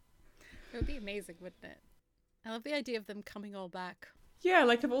it. It would be amazing, wouldn't it? I love the idea of them coming all back. Yeah,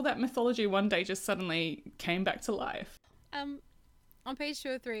 like if all that mythology one day just suddenly came back to life. On page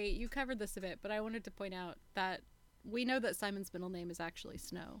 203, you covered this a bit, but I wanted to point out that we know that Simon's middle name is actually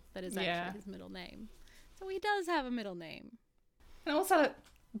Snow. That is actually his middle name. So he does have a middle name. And also that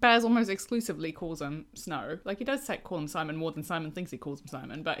Baz almost exclusively calls him Snow. Like, he does call him Simon more than Simon thinks he calls him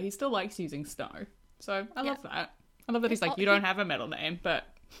Simon, but he still likes using Snow. So I love that. I love that he's like, you don't have a middle name, but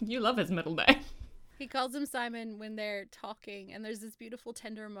you love his middle name. He calls him Simon when they're talking, and there's this beautiful,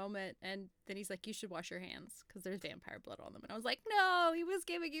 tender moment, and then he's like, you should wash your hands, because there's vampire blood on them. And I was like, no, he was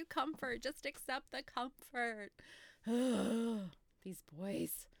giving you comfort. Just accept the comfort. These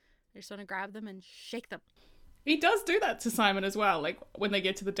boys. I just want to grab them and shake them. He does do that to Simon as well. Like, when they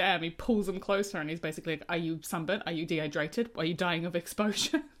get to the dam, he pulls him closer, and he's basically like, are you sunburnt? Are you dehydrated? Are you dying of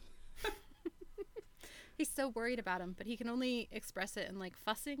exposure? He's so worried about him, but he can only express it in like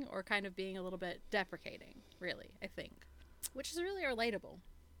fussing or kind of being a little bit deprecating, really, I think. Which is really relatable.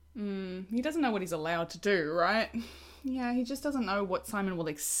 He doesn't know what he's allowed to do, right? Yeah, he just doesn't know what Simon will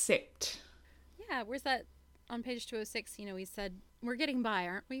accept. Yeah, where's that on page 206, you know, he said, we're getting by,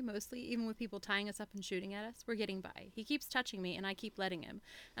 aren't we, mostly? Even with people tying us up and shooting at us, we're getting by. He keeps touching me, and I keep letting him.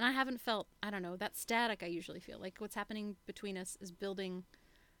 And I haven't felt, I don't know, that static I usually feel. Like what's happening between us is a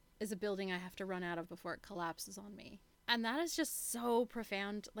building I have to run out of before it collapses on me. And that is just so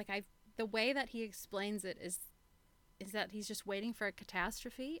profound. Like, the way that he explains it is that he's just waiting for a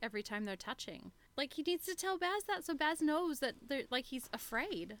catastrophe every time they're touching. Like, he needs to tell Baz that so Baz knows that he's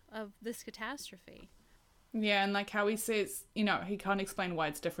afraid of this catastrophe. Yeah, and like how he says, you know, he can't explain why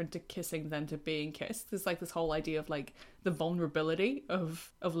it's different to kissing than to being kissed. There's like this whole idea of like the vulnerability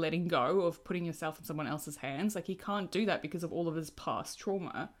of letting go, of putting yourself in someone else's hands. Like, he can't do that because of all of his past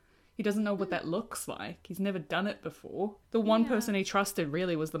trauma. He doesn't know what that looks like. He's never done it before. The one person he trusted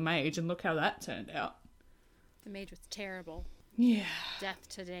really was the mage, and look how that turned out. The mage was terrible. Yeah. Death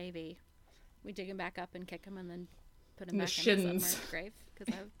to Davy. We dig him back up and kick him and then put him in back the in shins. his grave.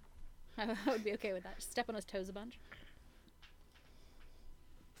 Because I would be okay with that. Just step on his toes a bunch.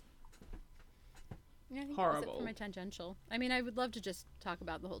 Yeah, I think horrible. That was it for my tangential. I mean, I would love to just talk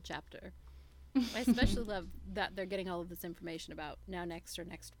about the whole chapter. I especially love that they're getting all of this information about Now Next or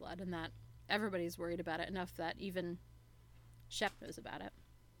Next Blood, and that everybody's worried about it enough that even Shep knows about it.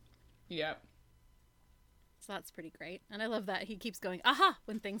 Yeah. So that's pretty great. And I love that he keeps going, aha,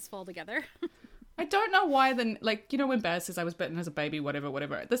 when things fall together. I don't know why then, like, you know, when Baz says I was bitten as a baby,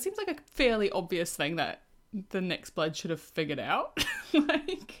 whatever, this seems like a fairly obvious thing that the Next Blood should have figured out.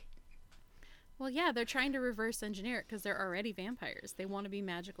 Like... Well, yeah, they're trying to reverse engineer it because they're already vampires. They want to be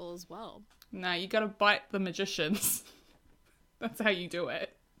magical as well. No, you gotta bite the magicians. That's how you do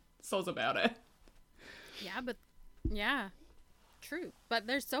it. Soz about it. Yeah, true. But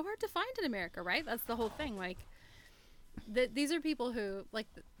they're so hard to find in America, right? That's the whole thing. Like, these are people who, like,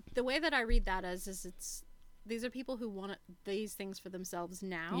 the way that I read that is these are people who want these things for themselves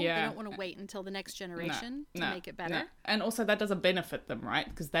now. Yeah. They don't want to wait until the next generation to make it better. No. And also that doesn't benefit them, right?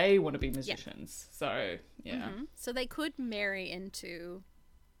 Because they want to be magicians. Yeah. So, yeah. Mm-hmm. So they could marry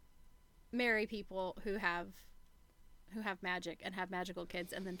people who have magic and have magical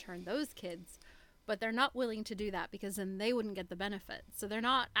kids and then turn those kids. But they're not willing to do that because then they wouldn't get the benefit. So they're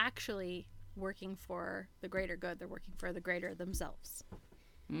not actually working for the greater good. They're working for the greater themselves.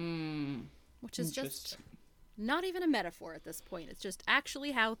 Which is just... not even a metaphor at this point. It's just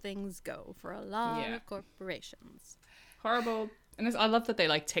actually how things go for a lot of corporations. Horrible. And I love that they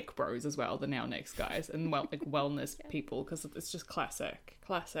like tech bros as well, the Now Next guys, and wellness people, because it's just classic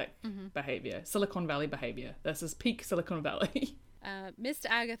behavior. Silicon Valley behavior. This is peak Silicon Valley. Missed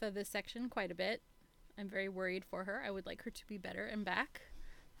Agatha this section quite a bit. I'm very worried for her. I would like her to be better and back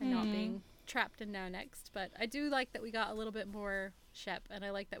and not being trapped in now next. But I do like that we got a little bit more Shep, and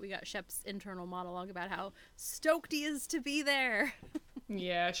I like that we got Shep's internal monologue about how stoked he is to be there.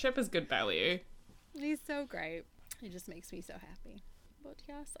 Yeah, Shep is good value. He's so great. It just makes me so happy. But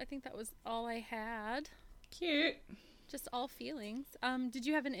yes, I think that was all I had. Cute. Just all feelings. Did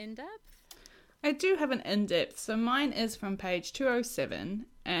you have an in-depth? I do have an in-depth. So mine is from page 207,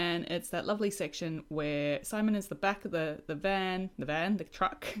 and it's that lovely section where Simon is the back of the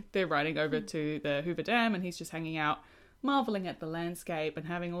truck. They're riding over to the Hoover Dam, and he's just hanging out, marveling at the landscape and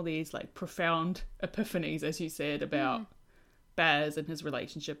having all these like profound epiphanies, as you said, about Baz and his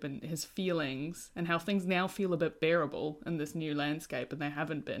relationship and his feelings and how things now feel a bit bearable in this new landscape and they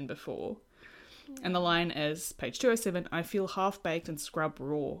haven't been before. And the line is, page 207, I feel half-baked and scrub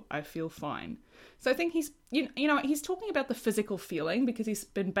raw. I feel fine. So I think he's, you know, he's talking about the physical feeling because he's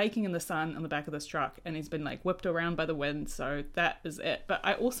been baking in the sun on the back of this truck and he's been like whipped around by the wind. So that is it. But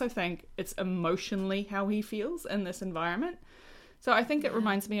I also think it's emotionally how he feels in this environment. So I think it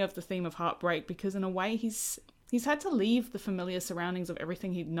reminds me of the theme of Heartbreak because in a way he's had to leave the familiar surroundings of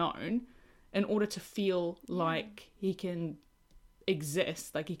everything he'd known in order to feel like he can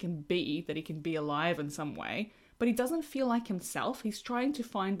exist, like he can be alive in some way, but he doesn't feel like himself. He's trying to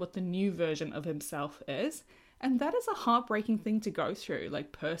find what the new version of himself is, and that is a heartbreaking thing to go through.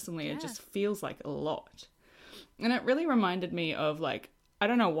 Like personally, it just feels like a lot. And it really reminded me of like, I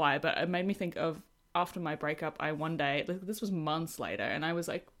don't know why, but it made me think of after my breakup, I one day, this was months later, and I was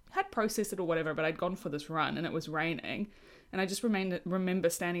like, had processed it or whatever, but I'd gone for this run and it was raining, and I just remember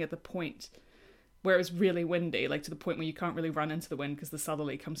standing at the point where it was really windy, like to the point where you can't really run into the wind because the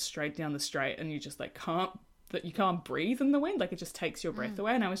southerly comes straight down the straight and you just like you can't breathe in the wind, like it just takes your breath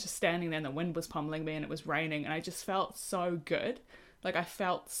away. And I was just standing there and the wind was pummeling me and it was raining and I just felt so good. Like I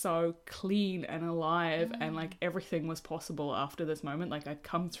felt so clean and alive and like everything was possible after this moment. Like I'd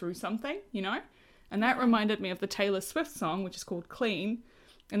come through something, you know? And that reminded me of the Taylor Swift song, which is called Clean.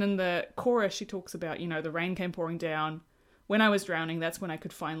 And in the chorus, she talks about, you know, the rain came pouring down. When I was drowning, that's when I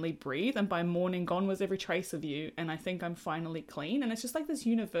could finally breathe. And by morning, gone was every trace of you. And I think I'm finally clean. And it's just like this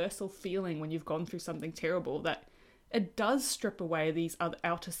universal feeling when you've gone through something terrible that it does strip away these other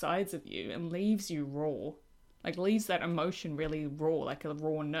outer sides of you and leaves you raw. Like leaves that emotion really raw, like a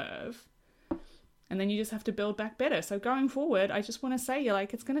raw nerve. And then you just have to build back better. So going forward, I just want to say,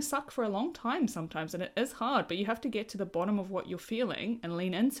 like, it's going to suck for a long time sometimes. And it is hard, but you have to get to the bottom of what you're feeling and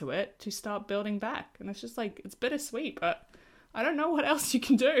lean into it to start building back. And it's just like, it's bittersweet, but I don't know what else you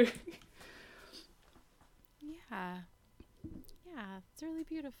can do. Yeah, it's really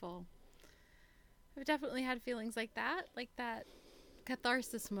beautiful. I've definitely had feelings like that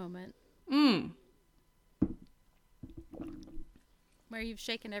catharsis moment. Where you've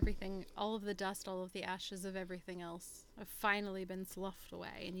shaken everything, all of the dust, all of the ashes of everything else have finally been sloughed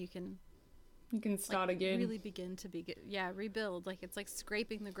away, and you can start like, again. Really begin to rebuild. Like it's like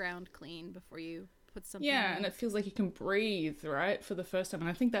scraping the ground clean before you put something. Yeah, and it feels like you can breathe, right, for the first time. And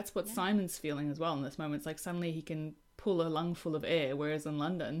I think that's what Simon's feeling as well in this moment. It's like suddenly he can pull a lungful of air, whereas in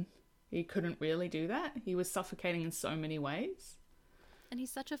London he couldn't really do that. He was suffocating in so many ways. And he's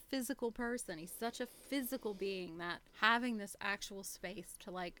such a physical person. He's such a physical being that having this actual space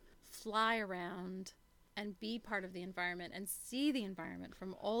to like fly around and be part of the environment and see the environment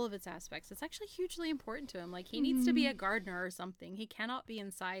from all of its aspects, it's actually hugely important to him. Like he needs to be a gardener or something. He cannot be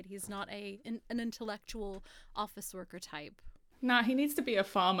inside. He's not an intellectual office worker type. Nah, he needs to be a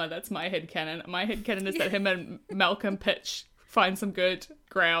farmer. That's my headcanon. My headcanon is that him and Malcolm pitch, find some good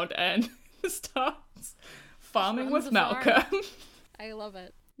ground and starts farming with Malcolm. I love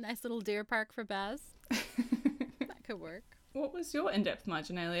it. Nice little deer park for Baz. That could work. What was your in-depth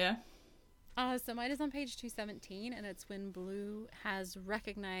marginalia? So mine is on page 217, and it's when Blue has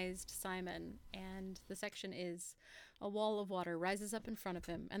recognized Simon, and the section is, a wall of water rises up in front of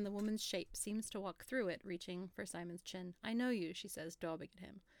him, and the woman's shape seems to walk through it, reaching for Simon's chin. I know you, she says, daubing at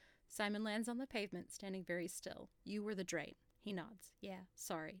him. Simon lands on the pavement, standing very still. You were the drain. He nods. Yeah,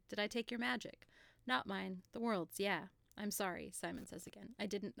 sorry. Did I take your magic? Not mine. The world's, yeah. I'm sorry, Simon says again. I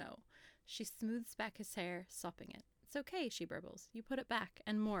didn't know. She smooths back his hair, sopping it. It's okay, she burbles. You put it back,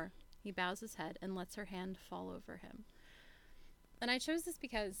 and more. He bows his head and lets her hand fall over him. And I chose this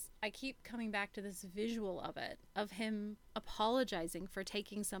because I keep coming back to this visual of it, of him apologizing for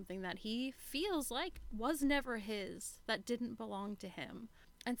taking something that he feels like was never his, that didn't belong to him.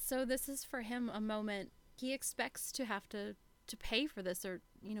 And so this is for him a moment he expects to have to pay for this, or,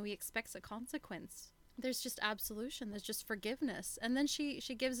 you know, he expects a consequence. There's just absolution, there's just forgiveness. And then she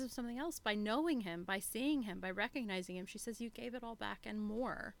gives him something else by knowing him, by seeing him, by recognizing him. She says, you gave it all back and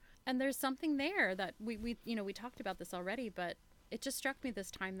more. And there's something there that we talked about this already, but it just struck me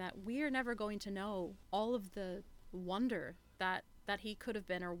this time that we are never going to know all of the wonder that he could have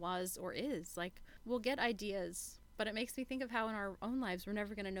been or was or is. Like, we'll get ideas, but it makes me think of how in our own lives we're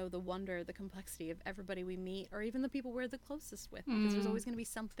never going to know the wonder, the complexity of everybody we meet, or even the people we're the closest with, because there's always going to be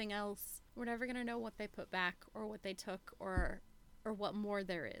something else. We're never going to know what they put back or what they took or what more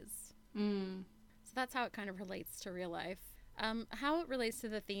there is. So that's how it kind of relates to real life. How it relates to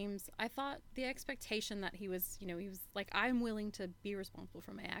the themes, I thought the expectation that he was like, I'm willing to be responsible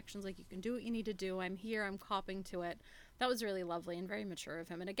for my actions. Like, you can do what you need to do. I'm here. I'm copping to it. That was really lovely and very mature of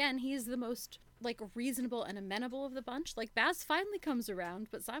him. And again, he's the most, like, reasonable and amenable of the bunch. Like, Baz finally comes around,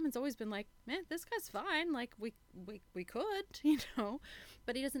 but Simon's always been like, man, this guy's fine. Like, we could,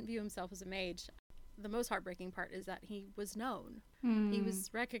 but he doesn't view himself as a mage. The most heartbreaking part is that he was known. He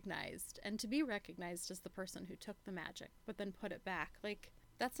was recognized, and to be recognized as the person who took the magic but then put it back, like,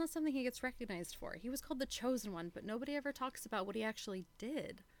 that's not something he gets recognized for. He was called the Chosen One, but nobody ever talks about what he actually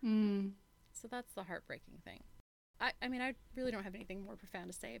did. So that's the heartbreaking thing. I mean, I really don't have anything more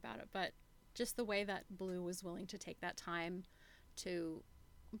profound to say about it, but just the way that Blue was willing to take that time to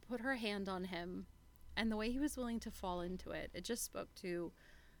put her hand on him, and the way he was willing to fall into it, it just spoke to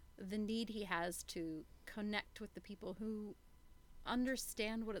the need he has to connect with the people who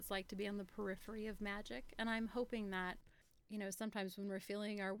understand what it's like to be on the periphery of magic. And I'm hoping that, sometimes when we're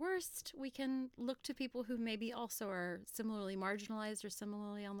feeling our worst, we can look to people who maybe also are similarly marginalized or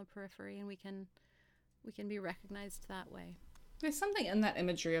similarly on the periphery, and we can be recognized that way. There's something in that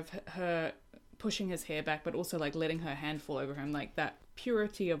imagery of her pushing his hair back, but also, like, letting her hand fall over him, like that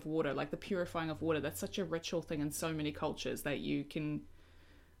purity of water, like the purifying of water. That's such a ritual thing in so many cultures, that you can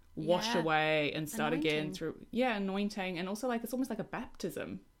wash away and start again through anointing. And also, like, it's almost like a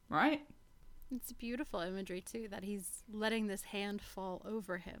baptism, right? It's beautiful imagery too, that he's letting this hand fall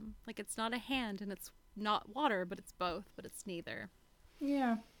over him. Like, it's not a hand and it's not water, but it's both, but it's neither.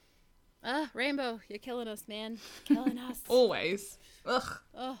 Rainbow, you're killing us, man. Killing us. Always.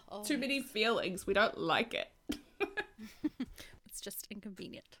 Always. Too many feelings, we don't like it. It's just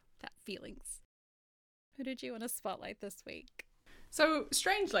inconvenient to have feelings. Who did you want to spotlight this week? So,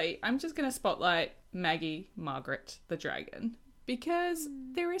 strangely, I'm just going to spotlight Maggie Margaret the dragon, because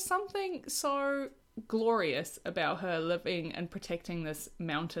there is something so glorious about her living and protecting this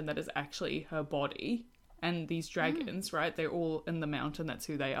mountain that is actually her body. And these dragons, right? They're all in the mountain. That's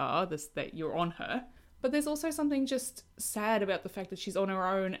who they are. That you're on her. But there's also something just sad about the fact that she's on her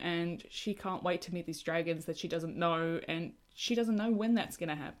own and she can't wait to meet these dragons that she doesn't know, and she doesn't know when that's going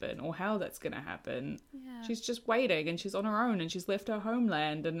to happen or how that's going to happen. Yeah. She's just waiting, and she's on her own, and she's left her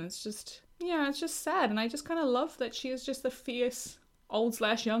homeland, and it's just sad. And I just kind of love that she is just a fierce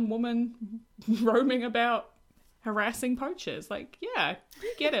old/young woman roaming about harassing poachers. Like, yeah,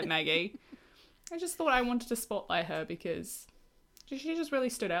 you get it, Maggie. I just thought I wanted to spotlight her because she just really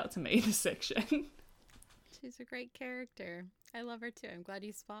stood out to me this section. She's a great character. I love her too. I'm glad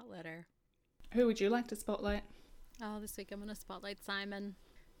you spotlight her. Who would you like to spotlight? Oh, this week I'm going to spotlight Simon.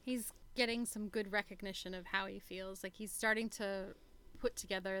 He's getting some good recognition of how he feels. Like, he's starting to put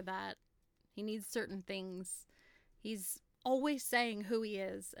together that he needs certain things. He's always saying who he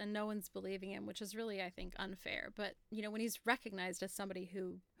is, and no one's believing him, which is really, I think, unfair. But, when he's recognized as somebody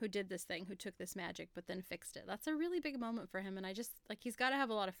who did this thing, who took this magic, but then fixed it, that's a really big moment for him. And I just, like, he's got to have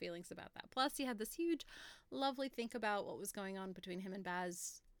a lot of feelings about that. Plus, he had this huge, lovely think about what was going on between him and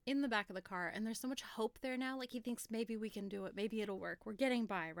Baz in the back of the car, and there's so much hope there now. Like, he thinks maybe we can do it, maybe it'll work, we're getting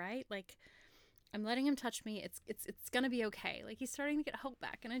by, right? Like, I'm letting him touch me, it's gonna be okay. Like, he's starting to get hope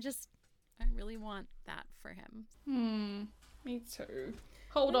back, and I really want that for him. Me too.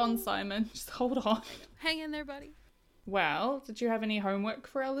 Hold on, Simon, just hold on. Hang in there, buddy. Well, did you have any homework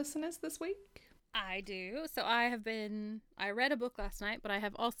for our listeners this week? I do. So I read a book last night, but I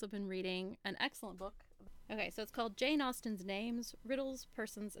have also been reading an excellent book. Okay, so it's called Jane Austen's Names, Riddles,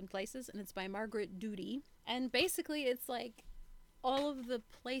 Persons, and Places, and it's by Margaret Doody. And basically it's like all of the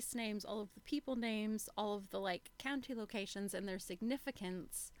place names, all of the people names, all of the, like, county locations and their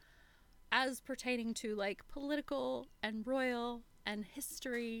significance as pertaining to, like, political and royal and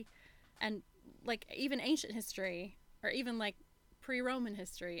history and, like, even ancient history, or even, like, pre-Roman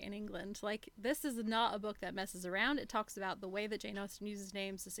history in England. Like, this is not a book that messes around. It talks about the way that Jane Austen uses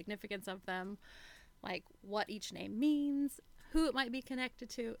names, the significance of them, like, what each name means, who it might be connected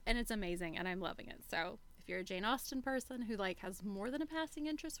to, and it's amazing, and I'm loving it. So if you're a Jane Austen person who, like, has more than a passing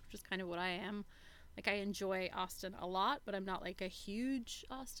interest, which is kind of what I am, like, I enjoy Austen a lot, but I'm not, like, a huge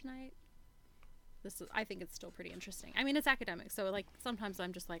Austenite, I think it's still pretty interesting. I mean, it's academic, so like sometimes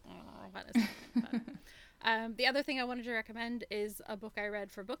I'm just like, oh, what is happening? But the other thing I wanted to recommend is a book I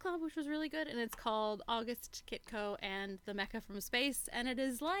read for book club, which was really good, and it's called August Kitco and the Mecha from Space, and it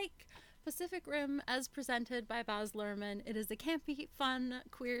is like Pacific Rim as presented by Baz Luhrmann. It is a campy, fun,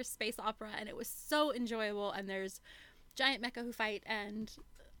 queer space opera, and it was so enjoyable, and there's giant mecha who fight, and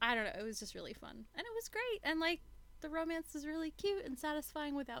I don't know, it was just really fun, and it was great, and like the romance is really cute and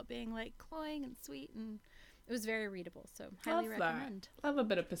satisfying without being like cloying and sweet, and it was very readable, so highly recommend. Love a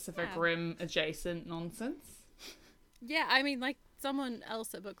bit of Pacific Rim adjacent nonsense. Yeah, I mean, like someone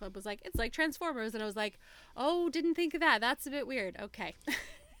else at book club was like, it's like Transformers, and I was like, oh, didn't think of that, that's a bit weird. Okay.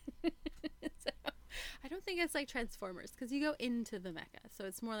 So, I don't think it's like Transformers because you go into the mecha, so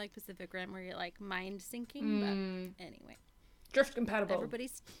it's more like Pacific Rim where you're like mind sinking. But anyway, drift compatible.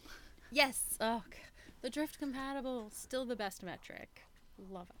 Everybody's yes. Oh, the drift compatible, still the best metric.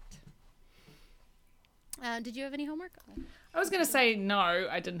 Love it. Did you have any homework? I was gonna say no,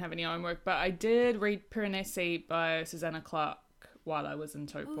 I didn't have any homework, but I did read Piranesi by Susanna Clarke while I was in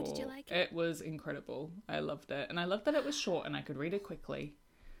Topor. Oh, did you like it? It was incredible. I loved it, and I loved that it was short and I could read it quickly.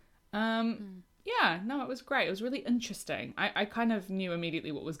 Yeah, no, it was great. It was really interesting. I kind of knew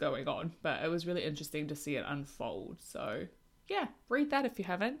immediately what was going on, but it was really interesting to see it unfold. So, yeah, read that if you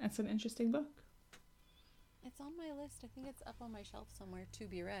haven't. It's an interesting book. It's on my list. I think it's up on my shelf somewhere to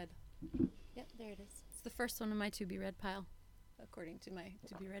be read. Yep, there it is. It's the first one in my to be read pile, according to my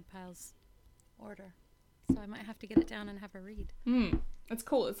to be read pile's order. So I might have to get it down and have a read. It's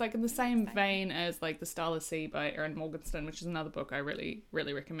cool. It's like in the same vein as like The Starless Sea by Erin Morgenstern, which is another book I really,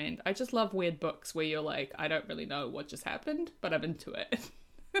 really recommend. I just love weird books where you're like, I don't really know what just happened, but I'm into it.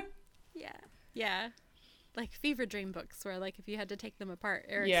 Yeah. Like fever dream books where like if you had to take them apart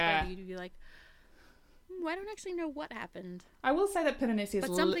or explain, you'd be like, I don't actually know what happened. I will say that Piranesi is...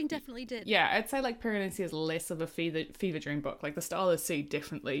 But something definitely did. Yeah, I'd say like Piranesi is less of a fever dream book. Like The Starless Sea,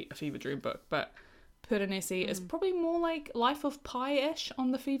 definitely a fever dream book, but Piranesi is probably more like Life of Pi-ish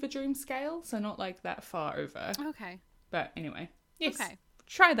on the fever dream scale, so not like that far over. Okay. But anyway, yes,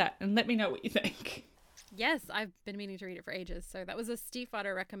 try that and let me know what you think. Yes, I've been meaning to read it for ages. So that was a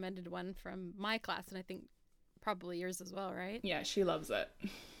Stiefvater recommended one from my class, and I think probably yours as well, right? Yeah, she loves it.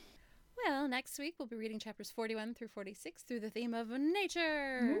 Well, next week we'll be reading chapters 41 through 46 through the theme of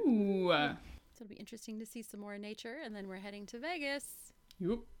nature. Ooh. So it'll be interesting to see some more nature, and then we're heading to Vegas.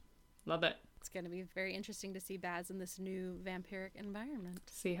 Yup. Love it. It's going to be very interesting to see Baz in this new vampiric environment.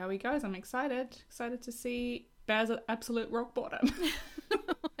 See how he goes. I'm excited. Excited to see Baz at absolute rock bottom.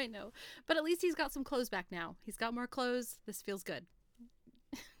 I know. But at least he's got some clothes back now. He's got more clothes. This feels good.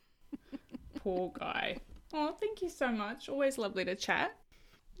 Poor guy. Oh, thank you so much. Always lovely to chat.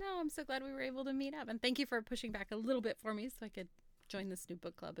 No, I'm so glad we were able to meet up. And thank you for pushing back a little bit for me so I could join this new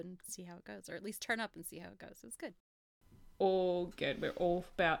book club and see how it goes. Or at least turn up and see how it goes. It was good. All good. We're all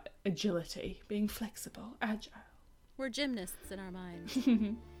about agility, being flexible, agile. We're gymnasts in our minds.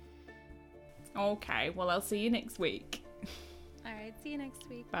 Okay, well, I'll see you next week. All right, see you next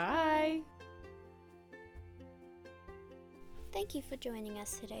week. Bye. Thank you for joining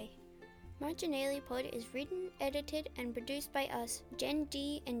us today. Marginalia Pod is written, edited, and produced by us, Gen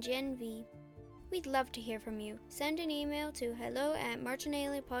D and Gen V. We'd love to hear from you. Send an email to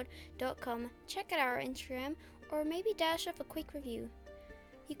hello@marginaliapod.com, check out our Instagram, or maybe dash off a quick review.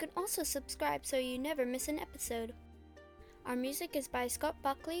 You can also subscribe so you never miss an episode. Our music is by Scott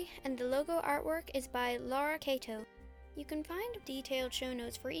Buckley, and the logo artwork is by Laura Cato. You can find detailed show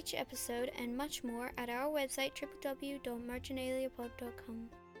notes for each episode and much more at our website www.marginaliapod.com.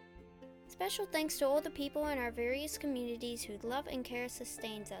 Special thanks to all the people in our various communities whose love and care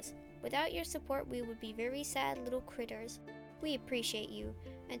sustains us. Without your support, we would be very sad little critters. We appreciate you.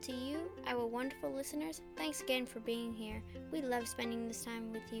 And to you, our wonderful listeners, thanks again for being here. We love spending this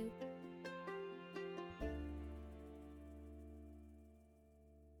time with you.